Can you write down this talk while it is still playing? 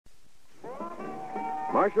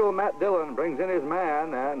Marshal Matt Dillon brings in his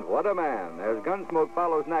man, and what a man, as Gunsmoke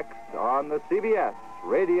follows next on the CBS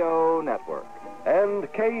Radio Network. And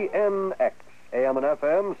KNX, AM and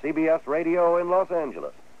FM, CBS Radio in Los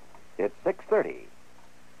Angeles. It's 6:30.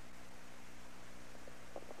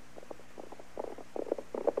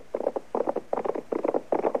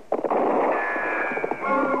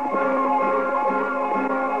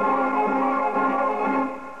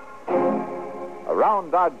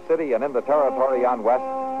 Around Dodge City and in the territory on West,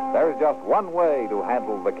 there's just one way to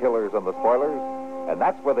handle the killers and the spoilers, and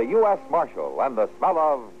that's with a U.S. Marshal and the smell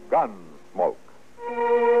of gun smoke.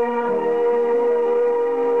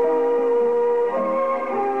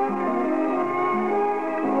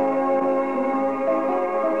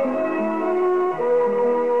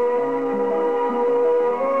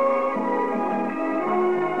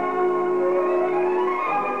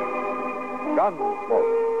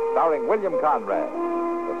 Gunsmoke, starring William Conrad,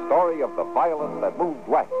 the story of the violence that moved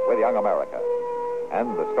west with young America,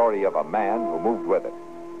 and the story of a man who moved with it.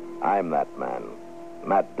 I'm that man,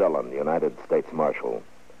 Matt Dillon, United States Marshal.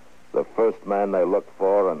 The first man they look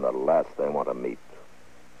for and the last they want to meet.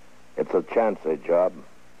 It's a chancy job,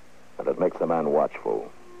 and it makes a man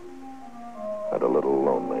watchful and a little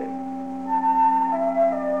lonely.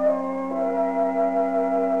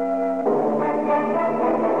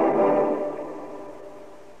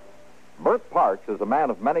 Bert Parks is a man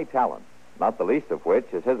of many talents, not the least of which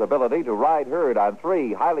is his ability to ride herd on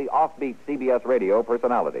three highly offbeat CBS radio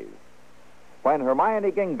personalities. When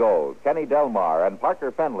Hermione Gingold, Kenny Delmar, and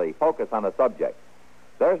Parker Fenley focus on a subject,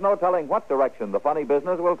 there's no telling what direction the funny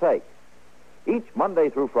business will take. Each Monday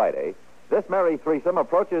through Friday, this merry threesome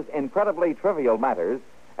approaches incredibly trivial matters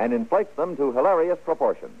and inflates them to hilarious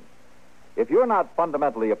proportions. If you're not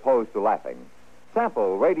fundamentally opposed to laughing,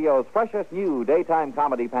 sample radio's freshest new daytime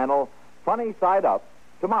comedy panel, Funny Side Up,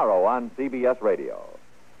 tomorrow on CBS Radio.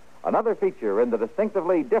 Another feature in the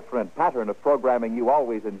distinctively different pattern of programming you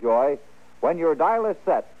always enjoy when your dial is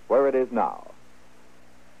set where it is now.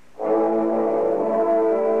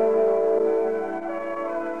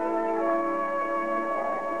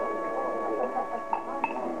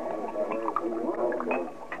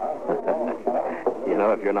 You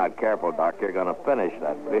know, if you're not careful, Doc, you're going to finish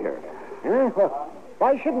that beer. Well,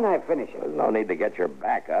 why shouldn't I finish it? There's no need to get your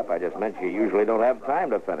back up. I just meant you usually don't have time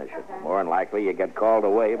to finish it. More than likely, you get called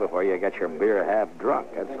away before you get your beer half drunk,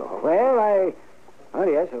 that's all. Well,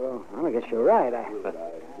 yes, well, I guess you're right.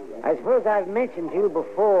 I suppose I've mentioned to you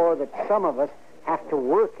before that some of us have to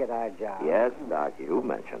work at our job. Yes, Doc, you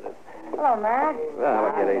mentioned it. Hello, Matt.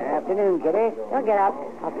 Well, Kitty. Afternoon, Kitty. Don't get up.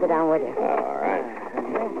 I'll sit down with you. All right.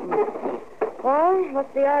 Well,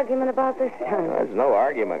 what's the argument about this time? There's no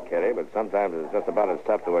argument, Kitty, but sometimes it's just about as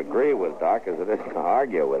tough to agree with Doc as it is to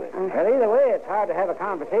argue with him. Well, either way, it's hard to have a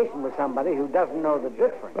conversation with somebody who doesn't know the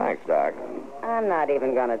difference. Thanks, Doc. I'm not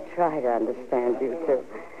even going to try to understand you two.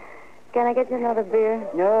 Can I get you another beer?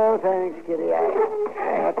 No, thanks, Kitty. I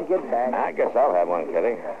have to get back. I guess I'll have one,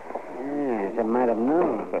 Kitty. Yes, I might have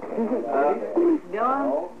known.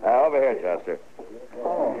 Dillon? Over here, Chester.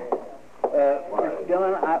 Mr.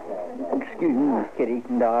 Dillon, excuse me, Miss Kitty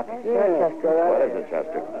and Doc. Sure, Chester. What is it,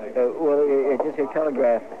 Chester? Well, it's just a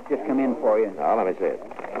telegraph. Just come in for you. Oh, let me see it.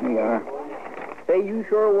 Here you are. Say, you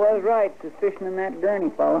sure was right suspicioning that Gurney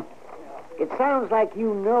fellow. It sounds like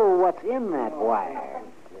you know what's in that wire.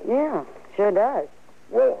 Yeah, sure does.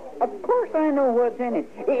 Well, of course I know what's in it.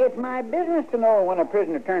 It's my business to know when a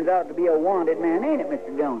prisoner turns out to be a wanted man, ain't it,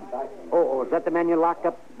 Mr. Dillon? Oh, is that the man you locked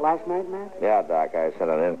up last night, Matt? Yeah, Doc, I sent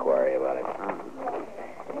an inquiry about him.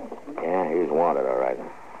 Yeah, he's wanted, all right.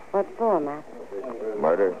 What for, Matt?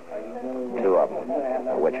 Murder? 2 of them.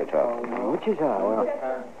 Wichita. Wichita? Well,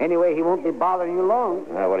 anyway, he won't be bothering you long.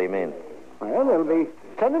 What do you mean? Well, they'll be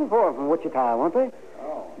sending for him from Wichita, won't they?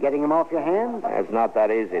 Getting him off your hands? It's not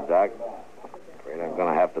that easy, Doc. Afraid I'm going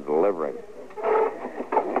to have to deliver him.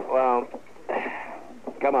 Well,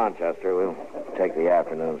 come on, Chester. We'll take the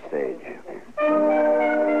afternoon stage.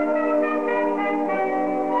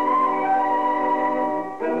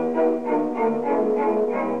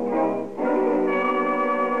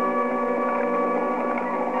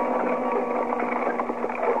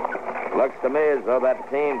 Looks to me as though that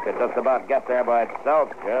team could just about get there by itself,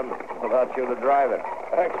 Jim, without you to drive it.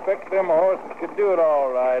 I expect them horses could do it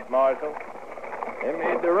all right, Marshal. They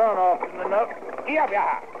made the run often enough. Well,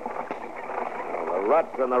 the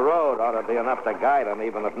ruts in the road ought to be enough to guide them,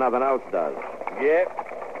 even if nothing else does. Yep.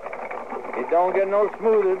 It don't get no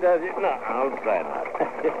smoother, does it? No, don't say that.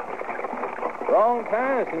 Long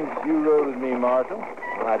time since you rode with me, Marshal.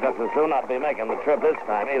 Well, I'd just as soon not be making the trip this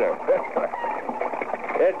time, either.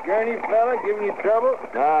 That Gurney fella giving you trouble?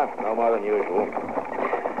 No more than usual.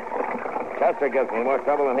 Chester gives me more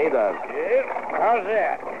trouble than he does. Yep. How's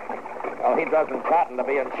that? Well, he doesn't cotton to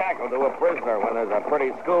being shackled to a prisoner when there's a pretty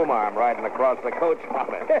schoolmarm riding across the coach from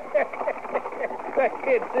him. The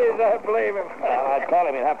kid says I blame him. Well, I told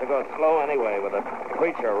him he'd have to go slow anyway with a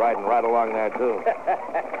preacher riding right along there, too.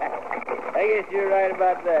 I guess you're right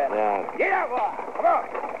about that. Yeah. Get up, boy. Come on.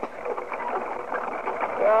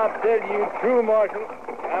 Well, I'll tell you true, Marshal.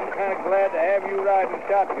 I'm kind of glad to have you riding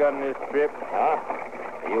shotgun this trip. Huh?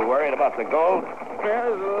 Are you worried about the gold? Well,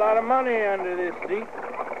 there's a lot of money under this seat.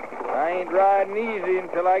 I ain't riding easy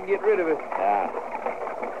until I get rid of it. Yeah.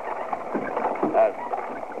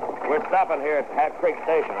 We're stopping here at Hat Creek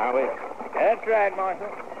Station, aren't we? That's right, Marshal.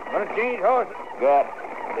 Gonna change horses. Good.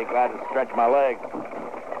 I'll be glad to stretch my legs.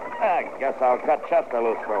 I guess I'll cut Chester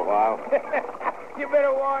loose for a while. You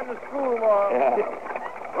better warn the school, Marshal. Yeah.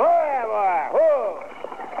 Whoa there, boy. Whoa.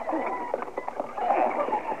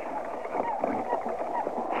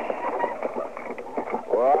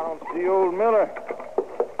 Well, I don't see old Miller.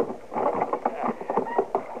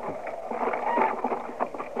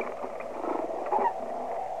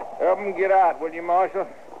 Help him get out, will you, Marshal?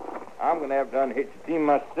 I'm going to have to unhitch the team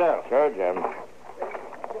myself. Sure, Jim. You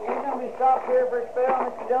going to be stopped here for a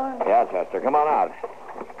spell, Mr. Dillon? Yeah, Chester, come on out.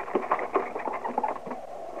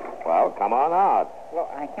 Well, come on out. Well,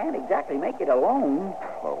 I can't exactly make it alone.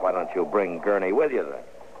 Well, why don't you bring Gurney with you, then?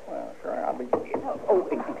 Well, sir, I'll be... Oh,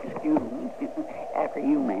 excuse me. After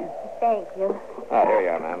you, ma'am. Thank you. Oh, here you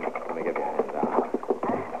are, ma'am. Let me give you a hand down.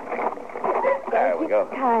 There we go.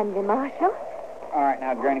 Kindly, Marshal. All right,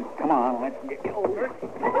 now, Granny, come on. Let's get you over.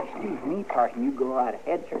 Excuse me, Parson. You go right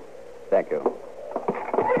ahead, sir. Thank you.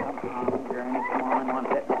 Come on, Granny. Come on. I want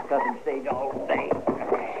to set this southern stage all day.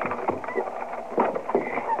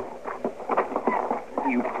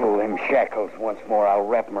 You pull them shackles once more, I'll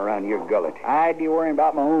wrap them around your gullet. I'd be worrying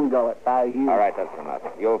about my own gullet if I was you. All right, that's enough.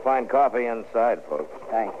 You'll find coffee inside, folks.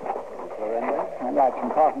 Thanks. Surrender. I'd like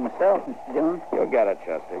some coffee myself, Mr. Dillon. You'll get it,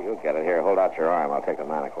 Chester. You'll get it. Here, hold out your arm. I'll take the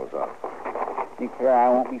manacles off. Declare I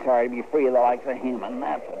won't be sorry to be free of the likes of him, and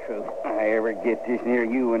that's the truth. If I ever get this near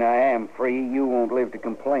you and I am free, you won't live to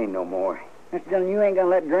complain no more. Mr. Dillon, you ain't going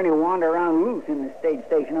to let Gurney wander around loose in this stage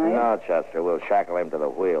station, are you? No, Chester. We'll shackle him to the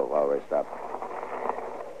wheel while we're stopped.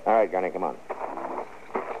 All right, Gurney, come on.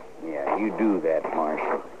 Yeah, you do that,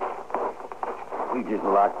 Marshal. You just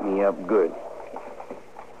locked me up good.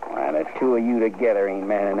 Why, the two of you together ain't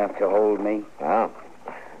man enough to hold me. Well,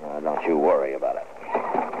 don't you worry about it.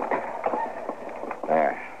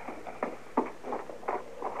 There.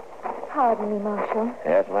 Pardon me, Marshal.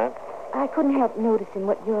 Yes, ma'am? I couldn't help noticing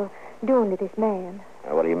what you're doing to this man.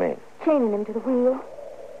 What do you mean? Chaining him to the wheel.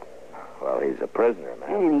 Well, he's a prisoner,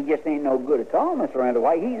 ma'am. And he just ain't no good at all, Mr. Randall.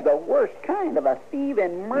 Why, he's the worst kind of a thief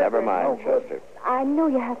and murderer. Never mind, Chester. I know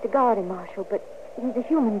you have to guard him, Marshal, but he's a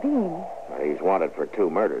human being. Well, he's wanted for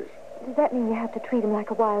 2 murders. Does that mean you have to treat him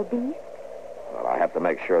like a wild beast? Well, I have to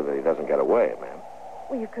make sure that he doesn't get away, ma'am.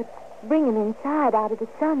 Well, you could bring him inside out of the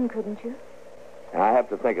sun, couldn't you? And I have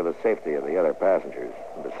to think of the safety of the other passengers.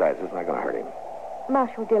 And besides, it's not going to hurt him.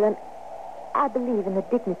 Marshal Dillon, I believe in the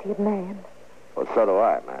dignity of man. Well, so do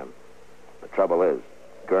I, ma'am. The trouble is,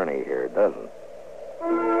 Gurney here doesn't.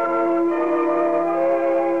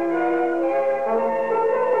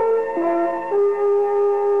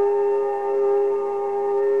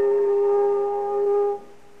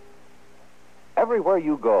 Everywhere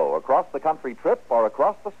you go, across the country trip or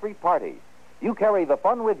across the street party, you carry the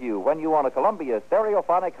fun with you when you own a Columbia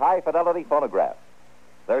stereophonic high-fidelity phonograph.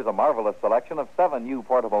 There's a marvelous selection of 7 new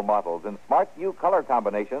portable models in smart new color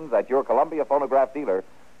combinations at your Columbia phonograph dealer,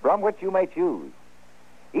 from which you may choose.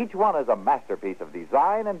 Each one is a masterpiece of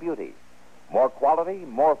design and beauty. More quality,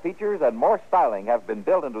 more features, and more styling have been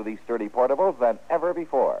built into these sturdy portables than ever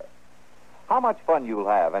before. How much fun you'll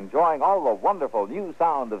have enjoying all the wonderful new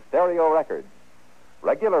sound of stereo records.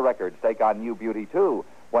 Regular records take on new beauty, too,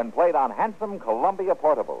 when played on handsome Columbia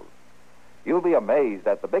portables. You'll be amazed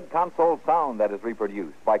at the big console sound that is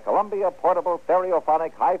reproduced by Columbia portable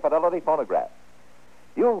stereophonic high-fidelity phonographs.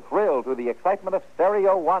 You'll thrill to the excitement of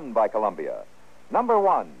Stereo One by Columbia,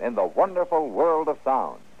 #1 in the wonderful world of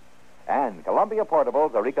sound. And Columbia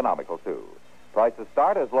portables are economical, too. Prices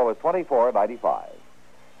start as low as $24.95.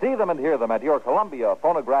 See them and hear them at your Columbia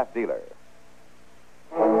phonograph dealer.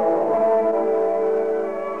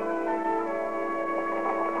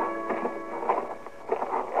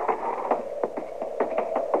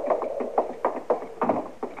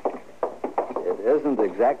 Isn't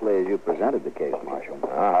exactly as you presented the case, Marshal.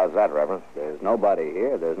 How's that, Reverend? There's nobody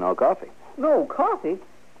here. There's no coffee. No coffee?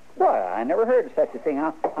 Boy, I never heard of such a thing.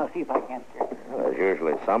 I'll see if I can. Well, there's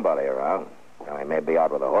usually somebody around. Now, he may be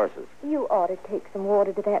out with the horses. You ought to take some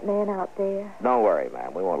water to that man out there. Don't worry,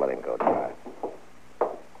 ma'am. We won't let him go dry.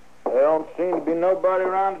 There don't seem to be nobody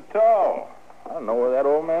around at all. I don't know where that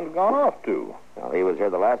old man's gone off to. Well, he was here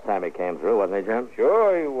the last time he came through, wasn't he, Jim?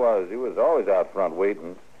 Sure he was. He was always out front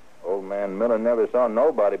waiting. Old man Miller never saw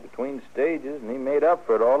nobody between stages, and he made up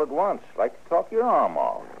for it all at once. Like to talk your arm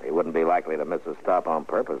off. He wouldn't be likely to miss a stop on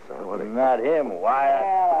purpose, huh, would he? Not him, Wyatt.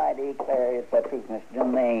 Well, I declare it's the truth, Mr.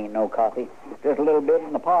 Dillon. There ain't no coffee. Just a little bit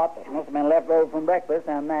in the pot that must have been left over from breakfast,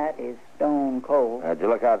 and that is stone cold. Did you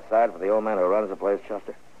look outside for the old man who runs the place,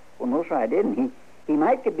 Chester? Well, no, sir, I didn't. He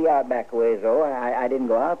might could be out back a ways, though. I didn't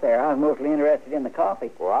go out there. I was mostly interested in the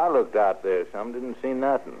coffee. Well, I looked out there some, didn't see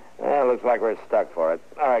nothing. Yeah, looks like we're stuck for it.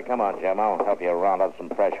 All right, come on, Jim. I'll help you round up some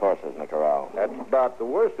fresh horses in the corral. That's about the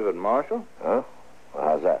worst of it, Marshal. Huh? Well,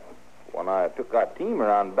 how's that? When I took our team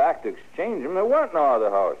around back to exchange them, there weren't no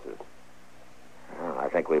other horses. Well, I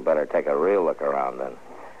think we better take a real look around then.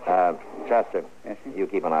 Chester, Yes, sir? you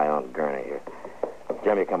keep an eye on Gurney here.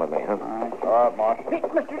 Jim, you come with me, huh? All right, Marshal. Hey,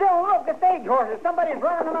 Mr. Dillon, look, the stage horses. Somebody's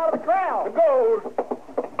running them out of the corral. The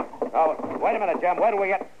gold. Oh, wait a minute, Jim. Where do we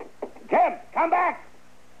get... Jim, come back!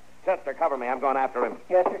 Chester, cover me. I'm going after him.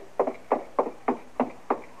 Yes, sir.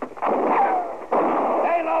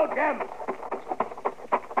 Stay low, Jim!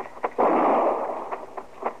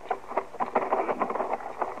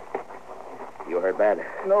 You heard bad?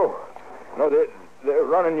 No, they're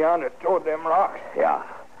running yonder toward them rocks. Yeah.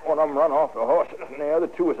 One of them run off the horses, and the other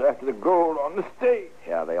two was after the gold on the stage.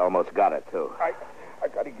 Yeah, they almost got it, too. I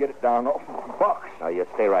got to get it down off the box. Now, you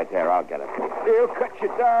stay right there. I'll get it. They'll cut you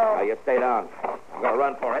down. Now, you stay down. I'm going to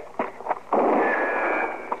run for it.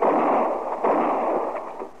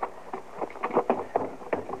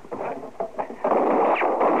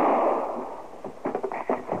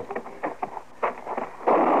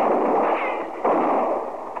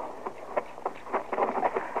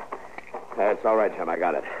 That's all right, Jim. I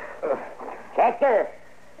got it. Chester!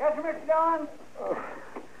 Yes, sir, Mr. Dillon.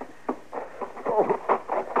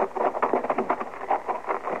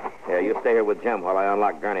 Yeah, you stay here with Jim while I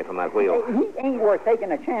unlock Gurney from that wheel. He ain't worth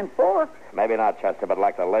taking a chance for. Maybe not, Chester, but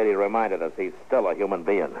like the lady reminded us, he's still a human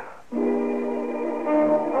being.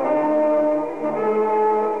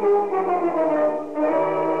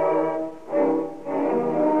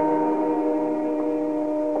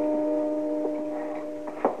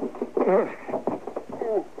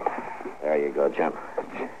 There you go, Jim.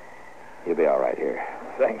 You'll be all right here.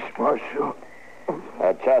 Thanks, Marshal.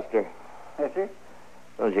 Chester, Yes, sir. as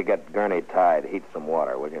soon as you get Gurney tied, heat some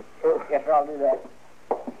water, will you? Yes, sir, I'll do that.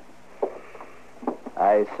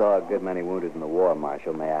 I saw a good many wounded in the war,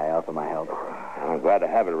 Marshal. May I offer my help? I'm glad to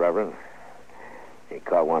have it, Reverend. He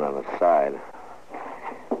caught one on the side.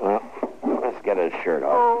 Well, let's get his shirt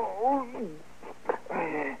off.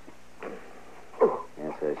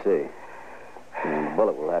 Yes, I see. And the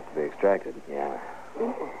bullet will have to be extracted. Yeah.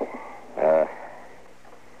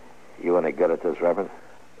 You any good at this, Reverend?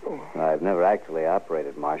 I've never actually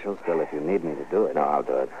operated, Marshal. Still, if you need me to do it. No, I'll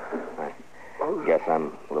do it. I guess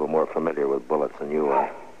I'm a little more familiar with bullets than you are.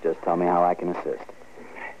 Just tell me how I can assist.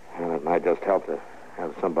 Well, it might just help to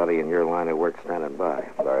have somebody in your line of work standing by.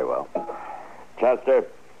 Very well. Chester,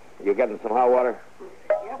 you getting some hot water?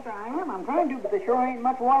 Yes, sir, I am. I'm trying to, but there sure ain't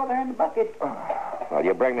much water there in the bucket. Well,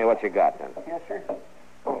 you bring me what you got, then. Yes, sir.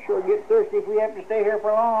 I'll sure get thirsty if we have to stay here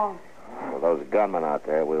for long. Well, those gunmen out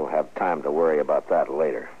there, we'll have time to worry about that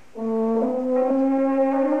later.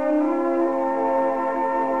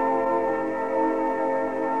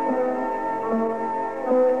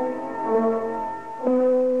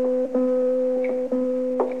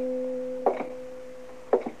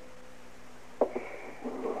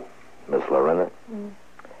 Miss Lorinda?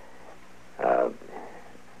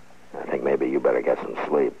 I think maybe you better get some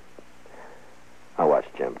sleep. I'll watch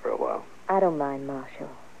Jim for a while. I don't mind, Marshal.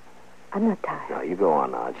 I'm not tired. No, you go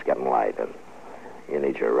on now. It's getting light, and you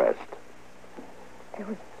need your rest. There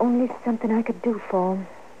was only something I could do for him.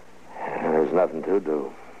 There's nothing to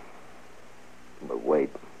do. But wait.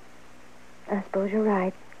 I suppose you're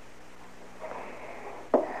right.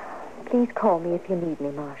 Please call me if you need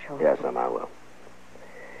me, Marshal. Yes, I will.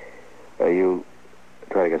 You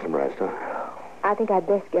try to get some rest, huh? I think I'd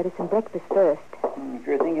best get us some breakfast first. If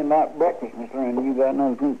you're thinking about breakfast, Miss Lorraine, you got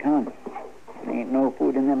no drink coming. There ain't no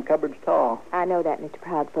food in them cupboards at all. I know that, Mr.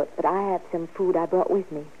 Proudfoot, but I have some food I brought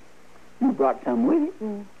with me. You brought some with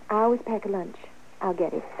you? I always pack a lunch. I'll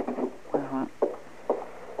get it. Uh-huh.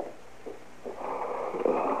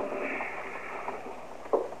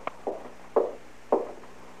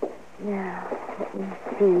 Now, let me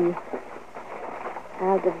see.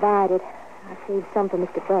 I'll divide it. I saved some for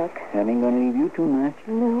Mr. Buck. That ain't gonna leave you too much.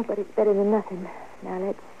 No, but it's better than nothing. Now,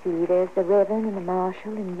 let's see. There's the Reverend and the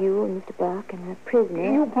Marshal and you and Mr. Buck and the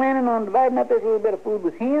prisoner. You planning on dividing up this little bit of food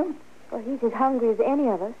with him? Well, he's as hungry as any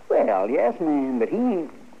of us. Well, yes, ma'am, but he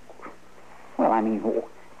ain't... Well, I mean,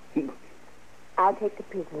 he... I'll take the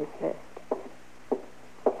prisoners first.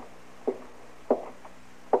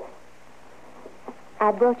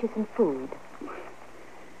 I brought you some food.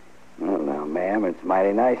 Well, now, ma'am, it's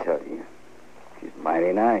mighty nice of you. It's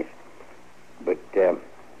mighty nice. But,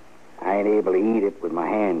 I ain't able to eat it with my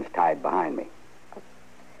hands tied behind me.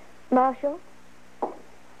 Marshal?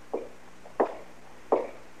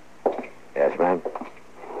 Yes, ma'am?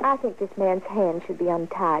 I think this man's hands should be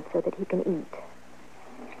untied so that he can eat.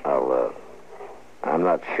 I'm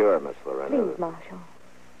not sure, Miss Loretta. Please, Marshal.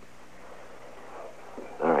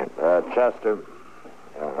 All right. Chester,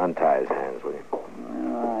 untie his hands, will you?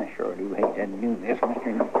 Well, I sure do hate to do this,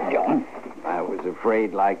 Mr. Dillon. I was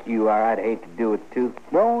afraid like you are. I'd hate to do it, too.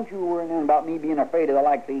 Don't you worry none about me being afraid of the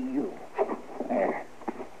likes of you. There.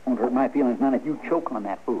 Won't hurt my feelings none if you choke on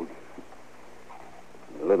that food.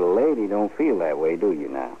 The little lady don't feel that way, do you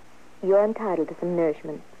now? You're entitled to some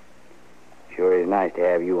nourishment. Sure is nice to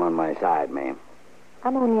have you on my side, ma'am.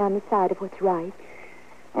 I'm only on the side of what's right.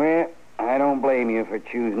 Well, I don't blame you for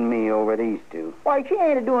choosing me over these two. Why, she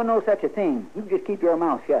ain't doing no such a thing. You just keep your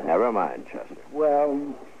mouth shut. Never mind, Chester.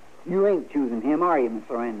 Well, you ain't choosing him, are you, Miss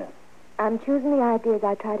Lorenda? I'm choosing the ideas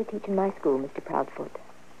I try to teach in my school, Mr. Proudfoot.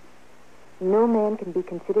 No man can be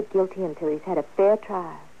considered guilty until he's had a fair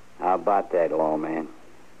trial. How about that, lawman?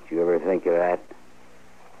 Did you ever think of that?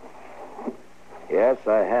 Yes,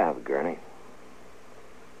 I have, Gurney.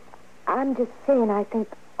 I'm just saying I think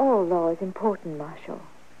all law is important, Marshal.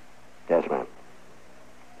 Yes, ma'am.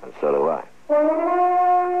 And so do I.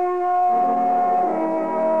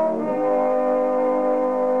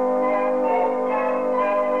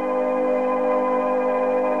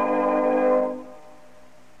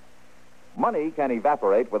 Money can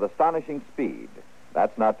evaporate with astonishing speed.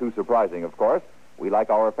 That's not too surprising, of course. We like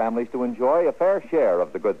our families to enjoy a fair share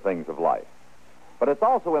of the good things of life. But it's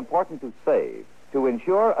also important to save, to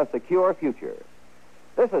ensure a secure future.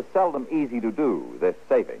 This is seldom easy to do, this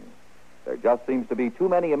saving. There just seems to be too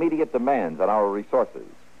many immediate demands on our resources.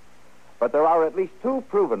 But there are at least two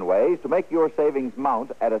proven ways to make your savings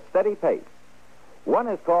mount at a steady pace. One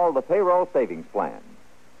is called the Payroll Savings Plan.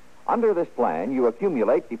 Under this plan, you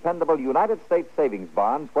accumulate dependable United States savings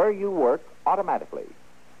bonds where you work automatically.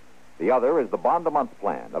 The other is the Bond-a-Month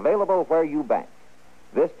Plan, available where you bank.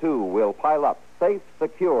 This, too, will pile up safe,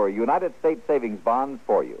 secure United States savings bonds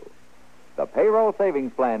for you. The Payroll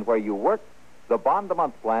Savings Plan where you work, the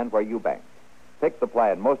Bond-a-Month Plan where you bank. Pick the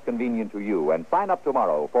plan most convenient to you and sign up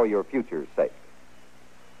tomorrow for your future's sake.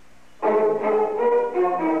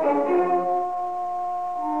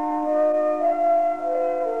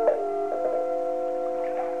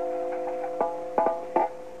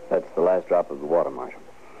 That's the last drop of the water, Marshal.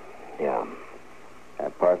 Yeah. I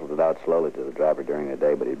parceled it out slowly to the driver during the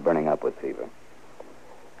day, but he's burning up with fever.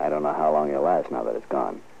 I don't know how long he'll last now that it's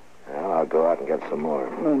gone. Well, I'll go out and get some more.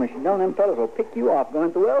 No, Mr. Dillon, them fellas will pick you off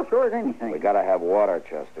going to the well sure as anything. We gotta have water,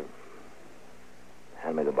 Chester.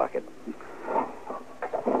 Hand me the bucket.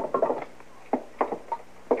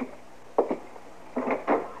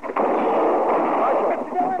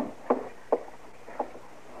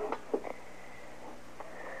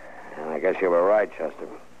 I guess you were right, Chester.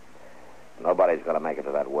 Nobody's going to make it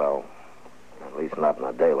to that well. At least not in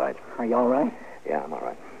the daylight. Are you all right? Yeah, I'm all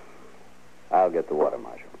right. I'll get the water,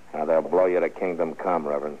 Marshal. Now, they'll blow you to kingdom come,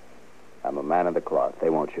 Reverend. I'm a man of the cloth. They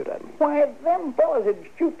won't shoot at me. Why, them fellas would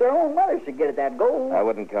shoot their own mothers to get at that gold. I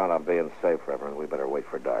wouldn't count on being safe, Reverend. We better wait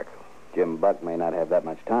for dark. Jim Buck may not have that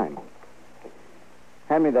much time.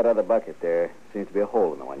 Hand me that other bucket there. Seems to be a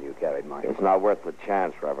hole in the one you carried, Marshal. It's not worth the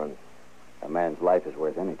chance, Reverend. A man's life is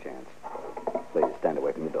worth any chance. Please, stand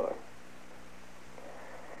away from the door.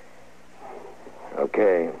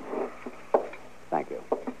 Okay. Thank you.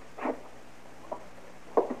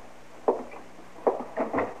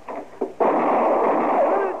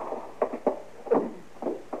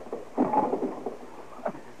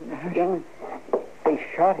 Dillon, they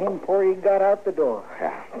shot him before he got out the door.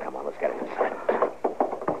 Yeah, come on, let's get him inside.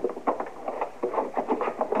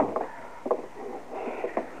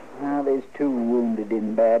 Now, there's two wounded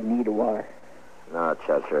in bad need of water. No,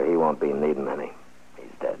 Chester, he won't be needing any.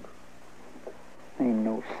 He's dead. Ain't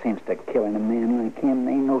no sense to killing a man like him.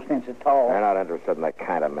 Ain't no sense at all. They're not interested in the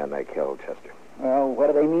kind of men they killed, Chester. Well, what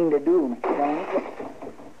do they mean to do, Mr. Dillon?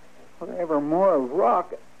 Whatever more of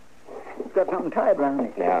rock, it's got something tied around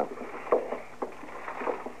it. Yeah.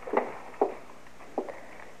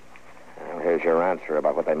 Well, here's There's your answer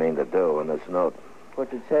about what they mean to do in this note.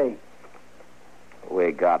 What's it say?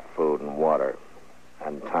 We got food and water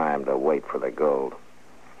and time to wait for the gold.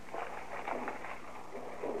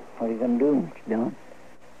 What are you going to do, Mr. Dillon?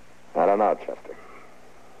 I don't know, Chester.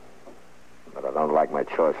 But I don't like my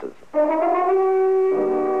choices.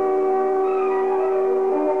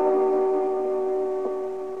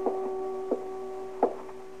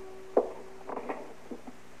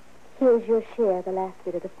 Here's your share, the last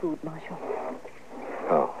bit of the food, Marshal.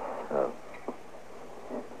 Oh.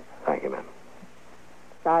 Thank you, ma'am.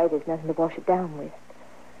 Sorry there's nothing to wash it down with.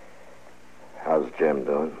 How's Jim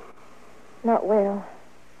doing? Not well.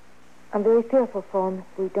 I'm very fearful for him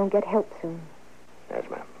if we don't get help soon. Yes,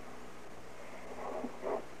 ma'am.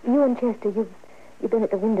 You and Chester, you've been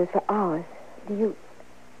at the windows for hours. Do you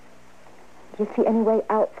see any way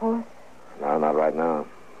out for us? No, not right now.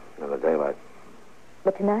 In the daylight.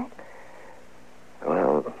 But tonight?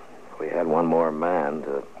 Well, we had one more man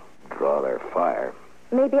to draw their fire.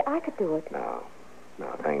 Maybe I could do it. No,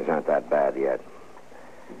 things aren't that bad yet.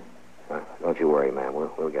 Don't you worry, ma'am.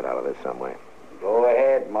 We'll get out of this some way. Go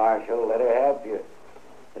ahead, Marshal. Let her help you.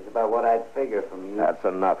 That's about what I'd figure from you. That's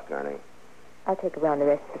enough, Gurney. I'll take around the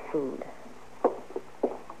rest of the food.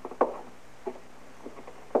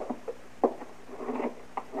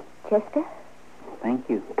 Chester? Thank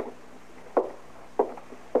you.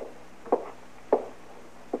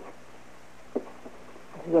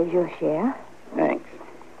 Here's your share. Thanks.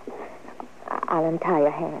 I'll untie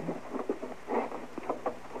your hands.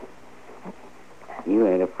 You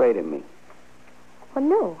ain't afraid of me. Well,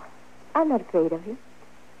 no. I'm not afraid of you.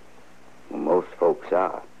 Well, most folks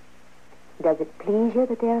are. Does it please you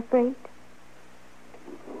that they're afraid?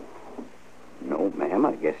 No, ma'am,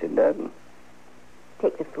 I guess it doesn't.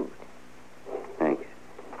 Take the food. Thanks.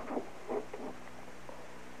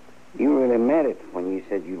 You really meant it when you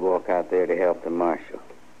said you'd walk out there to help the marshal.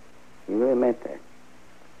 You really meant that.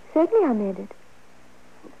 Certainly I meant it.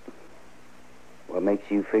 What makes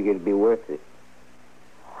you figure it'd be worth it?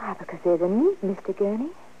 Why, because there's a need, Mr. Gurney.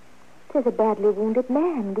 There's a badly wounded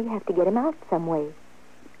man. We have to get him out some way.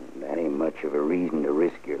 That ain't much of a reason to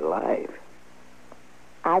risk your life.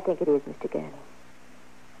 I think it is, Mr. Gurney.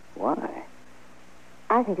 Why?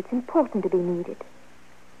 I think it's important to be needed.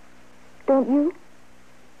 Don't you?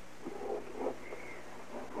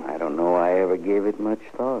 I don't know I ever gave it much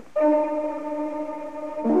thought.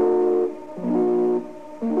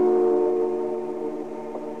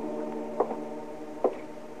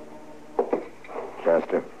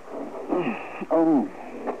 Chester, Oh,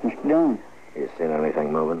 Mr. Dillon. you seen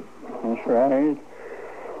anything moving? That's right.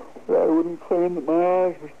 I wouldn't claim that my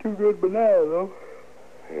eyes was too good by now, though.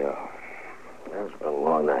 Yeah. It's been a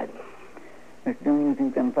long night. Mr. Dillon, you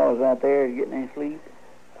think them fellas out there are getting any sleep?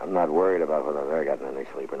 I'm not worried about whether they're getting any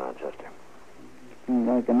sleep or not, Chester. Seems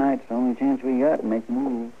like the night's the only chance we got to make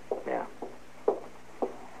moves. Yeah.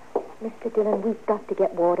 Mr. Dillon, we've got to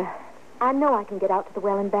get water. I know I can get out to the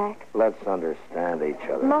well and back. Let's understand each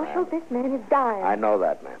other, Marshal, ma'am. this man is dying. I know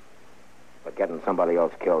that, ma'am. But getting somebody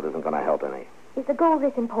else killed isn't going to help any. Is the gold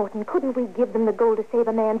this important? Couldn't we give them the gold to save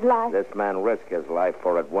a man's life? This man risked his life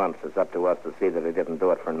for it once. It's up to us to see that he didn't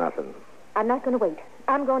do it for nothing. I'm not going to wait.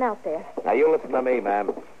 I'm going out there. Now, you listen to me,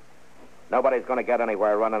 ma'am. Nobody's going to get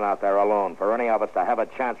anywhere running out there alone. For any of us to have a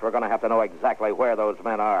chance, we're going to have to know exactly where those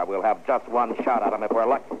men are. We'll have just one shot at them if we're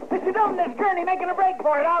lucky. Mr. Dillon, this Gurney making a break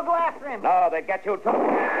for it. I'll go after him. No, they get you too.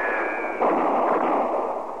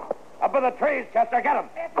 Up in the trees, Chester. Get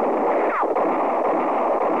him.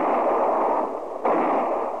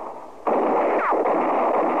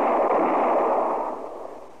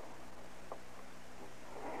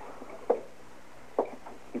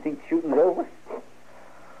 You think the shooting's over?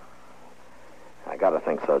 I gotta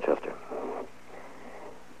think so, Chester.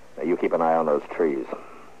 Now, you keep an eye on those trees.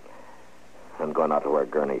 I'm going out to where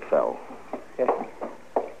Gurney fell. Yes.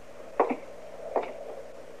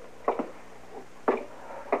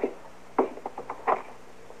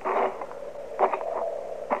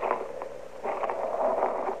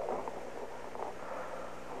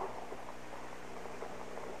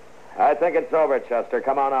 I think it's over, Chester.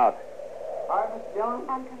 Come on out. All right, Mr. Dillon.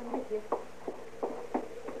 I'm coming with you.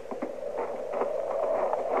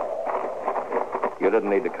 You didn't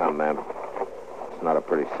need to come, ma'am. It's not a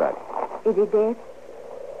pretty sight. Is he dead?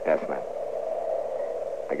 Yes, ma'am.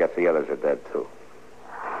 I guess the others are dead, too.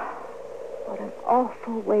 What an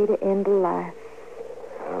awful way to end a life.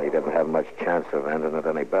 Well, he didn't have much chance of ending it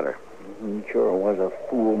any better. He sure was a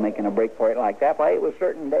fool making a break for it like that. Why, it was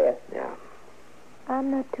certain death. Yeah.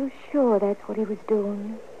 I'm not too sure that's what he was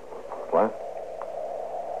doing. What?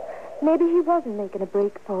 Maybe he wasn't making a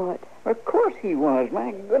break for it. Of course he was.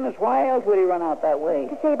 My goodness, why else would he run out that way?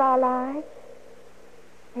 To save our lives.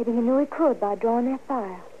 Maybe he knew he could by drawing their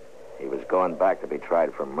fire. He was going back to be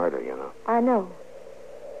tried for murder, you know. I know.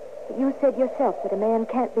 But you said yourself that a man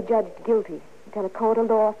can't be judged guilty until a court of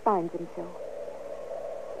law finds him so.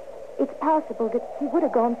 It's possible that he would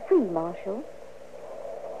have gone free, Marshal.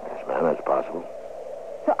 Yes, ma'am, that's possible.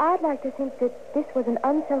 So I'd like to think that this was an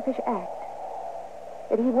unselfish act.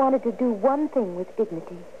 That he wanted to do one thing with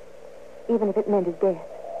dignity, even if it meant his death.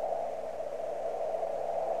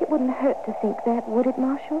 It wouldn't hurt to think that, would it,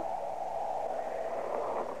 Marshal?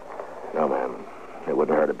 No, ma'am. It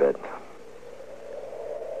wouldn't hurt a bit.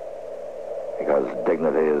 Because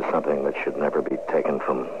dignity is something that should never be taken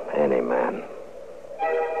from any man.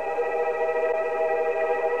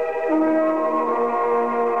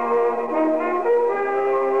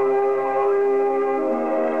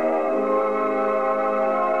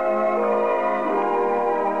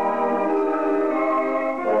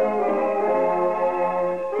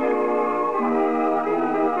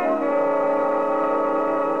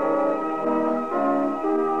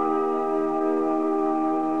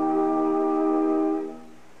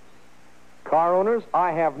 Car owners,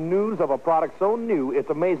 I have news of a product so new, it's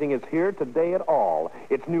amazing it's here today at all.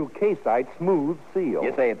 It's new K-Site Smooth Seal.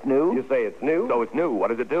 You say it's new? You say it's new? So it's new. What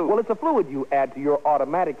does it do? Well, it's a fluid you add to your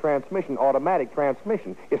automatic transmission. Automatic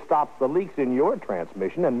transmission. It stops the leaks in your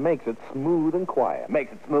transmission and makes it smooth and quiet.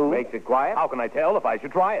 Makes it smooth? Makes it quiet? How can I tell if I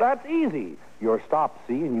should try it? That's easy. Your stop,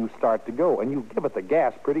 see, and you start to go, and you give it the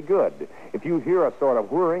gas pretty good. If you hear a sort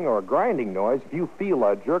of whirring or a grinding noise, if you feel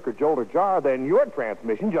a jerk or jolt or jar, then your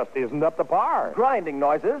transmission just isn't up to par. Grinding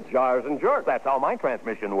noises, jars and jerks. That's how my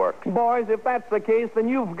transmission works. Boys, if that's the case, then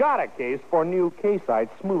you've got a case for new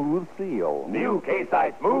K-Site Smooth Seal. New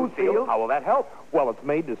K-Site Smooth Seal? How will that help? Well, it's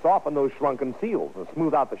made to soften those shrunken seals and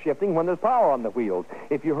smooth out the shifting when there's power on the wheels.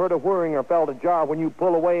 If you heard a whirring or felt a jar when you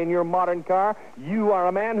pull away in your modern car, you are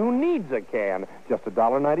a man who needs a can. Just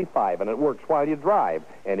 $1.95, and it works while you drive.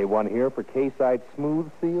 Anyone here for K-Site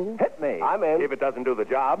Smooth Seal? Hit me. I'm in. If it doesn't do the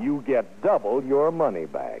job, You get double your money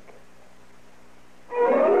back.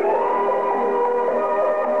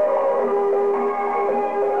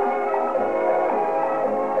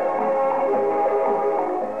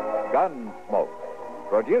 Gunsmoke.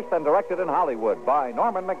 Produced and directed in Hollywood by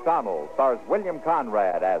Norman McDonald, stars William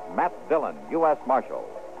Conrad as Matt Dillon, U.S. Marshal.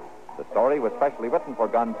 The story was specially written for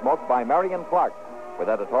Gunsmoke by Marion Clark, with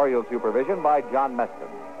editorial supervision by John Meston.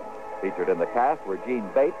 Featured in the cast were Gene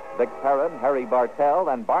Bates, Vic Perrin, Harry Bartell,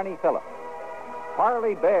 and Barney Phillips.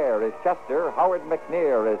 Harley Bear is Chester, Howard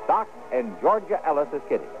McNear is Doc, and Georgia Ellis is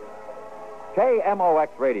Kitty. KMOX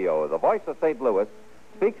Radio, the voice of St. Louis,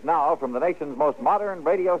 speaks now from the nation's most modern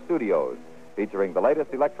radio studios, featuring the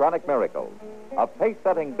latest electronic miracles. A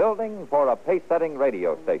pace-setting building for a pace-setting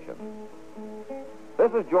radio station.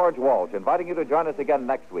 This is George Walsh inviting you to join us again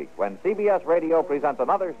next week when CBS Radio presents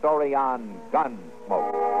another story on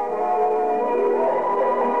Gunsmoke.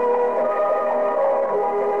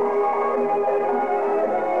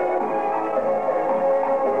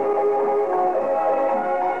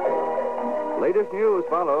 Latest news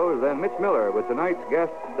follows, then Mitch Miller with tonight's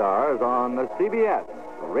guest stars on the CBS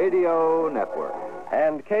Radio Network.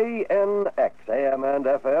 And KNX, AM and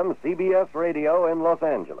FM, CBS Radio in Los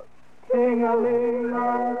Angeles. Ting-a-ling,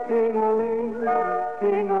 ting-a-ling,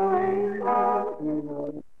 ting-a-ling,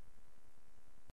 ting-a-ling.